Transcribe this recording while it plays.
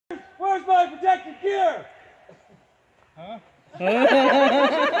Where's my protective gear? Huh?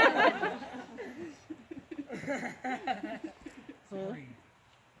 Sorry.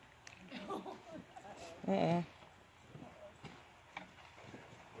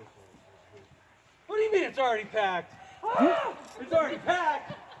 What do you mean it's already packed? It's already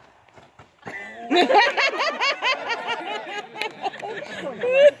packed.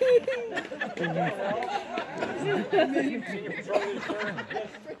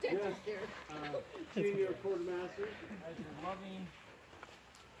 Senior quartermaster. As your loving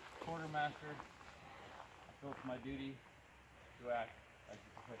quartermaster, I feel it's my duty to act as you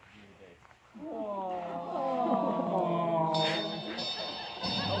protected me today.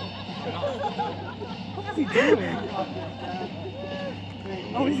 What's he doing?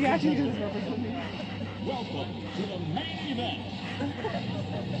 Oh, is he actually doing this rubber something? Welcome to the main event.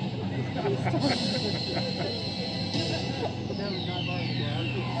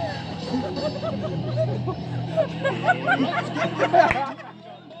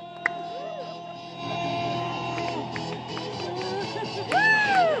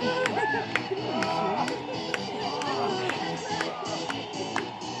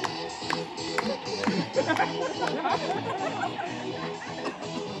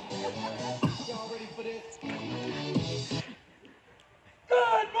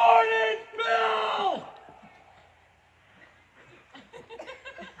 Good morning, Bill!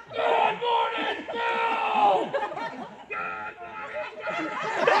 Good morning, Bill!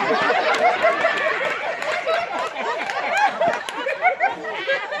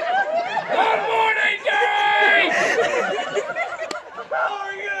 Good morning, Gary! How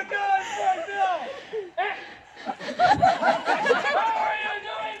are you doing, Bill? How are you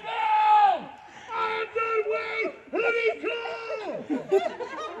doing, Bill? I'm doing well! Honey, cool!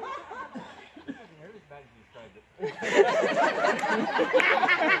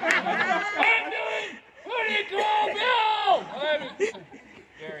 I'm doing pretty cool, Bill!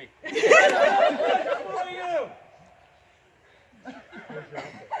 Gary. How are you?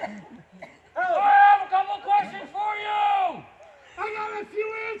 I have a couple questions for you! I got a few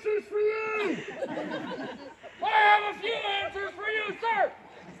answers for you! I have a few answers for you, sir!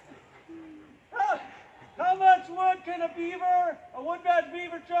 How much wood can a wood-batch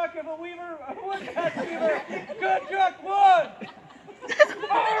beaver truck if a wood-batch beaver could truck wood?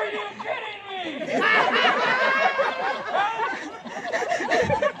 Are you kidding me?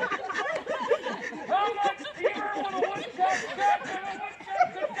 How much beaver would a woodchuck truck if a woodchuck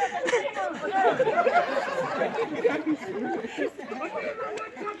could truck a beaver, sir? A beaver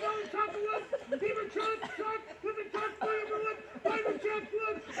would truck on top of wood, beaver truck, with a truck, beaver truck,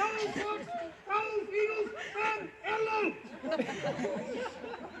 wood, owls, hawks, owls, eagles, and antelopes!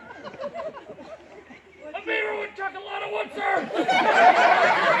 A beaver would truck a lot of wood, sir!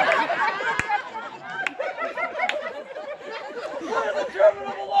 What is the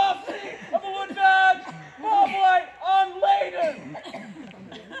terminal velocity of a wood-badge bobwhite unladen?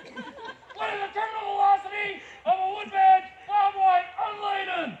 What is the terminal velocity of a wood-badge bobwhite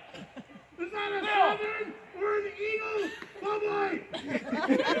unladen? Is that a southern or an eagle? Bye-bye!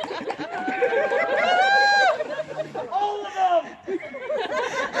 All of them!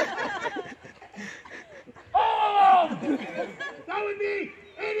 All of them! That would be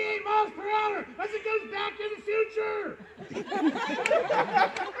 88 miles per hour as it goes back to the future!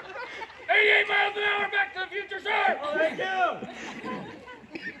 88 miles an hour back to the future, sir! Oh, thank you!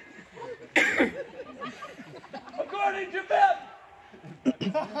 According to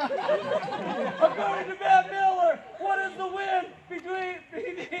Beth Miller, what is the wind between the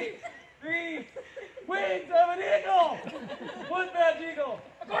wings of an eagle? Wood-badge eagle.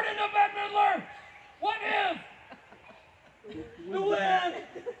 According to Beth Miller, what is the wind?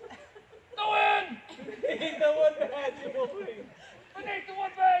 The wind! Beneath the wood-badge eagle's wings. Beneath the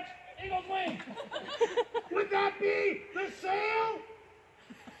wood-badge eagle's wings. Would that be the sail?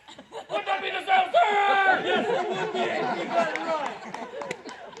 Would that be the sound, sir? Yes, it would be. You got it right.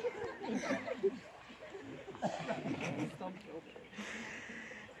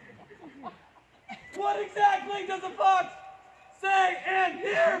 What exactly does a fox say and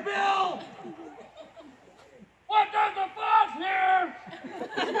hear, Bill? What does the fox hear?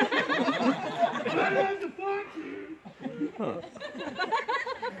 What is the fox here?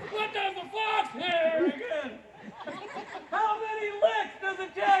 What does the fox hear again? How many licks does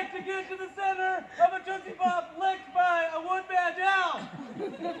it take to get to the center of a Tootsie Pop licked by a wood-badge owl?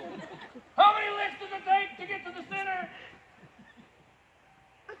 How many licks does it take to get to the center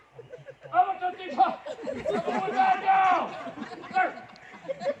of a Tootsie Pop of a wood-badge owl? Sir,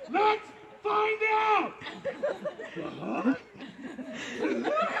 Let's find out!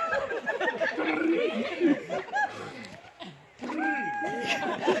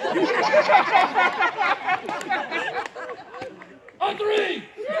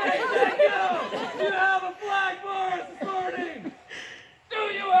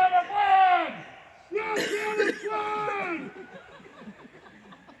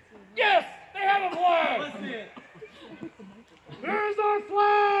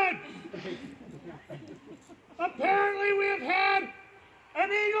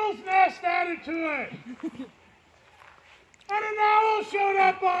 zest added to it. And an owl showed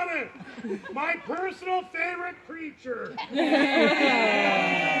up on it. My personal favorite creature.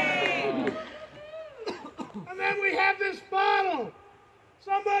 And then we have this bottle.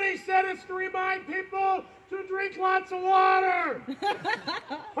 Somebody said it's to remind people to drink lots of water.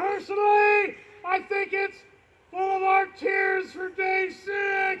 Personally, I think it's full of our tears for day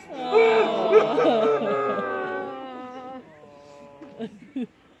 6.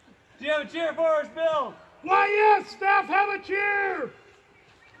 Do you have a cheer for us, Bill? Why, yes, staff, have a cheer.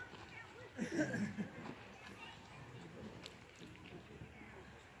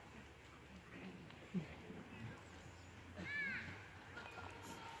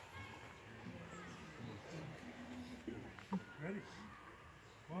 Ready?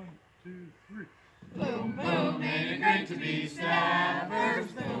 1, 2, 3. Boom, boom, ain't it great to be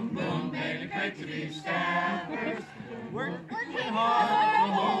staffers? Boom, boom, ain't it great to be staffers? Working hard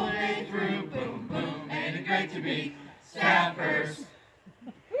the whole day through. Boom, boom, ain't it great to be staffers?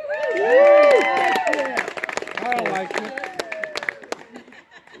 I don't like it.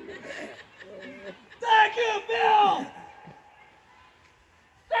 Thank you, Bill!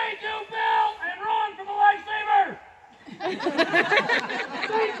 Thank you, Bill! And Ron for the lifesaver!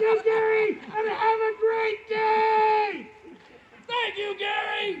 Thank you, Gary, and have a great day. Thank you,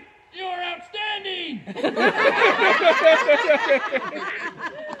 Gary! You are outstanding!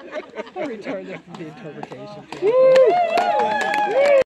 I'll return the interpretation.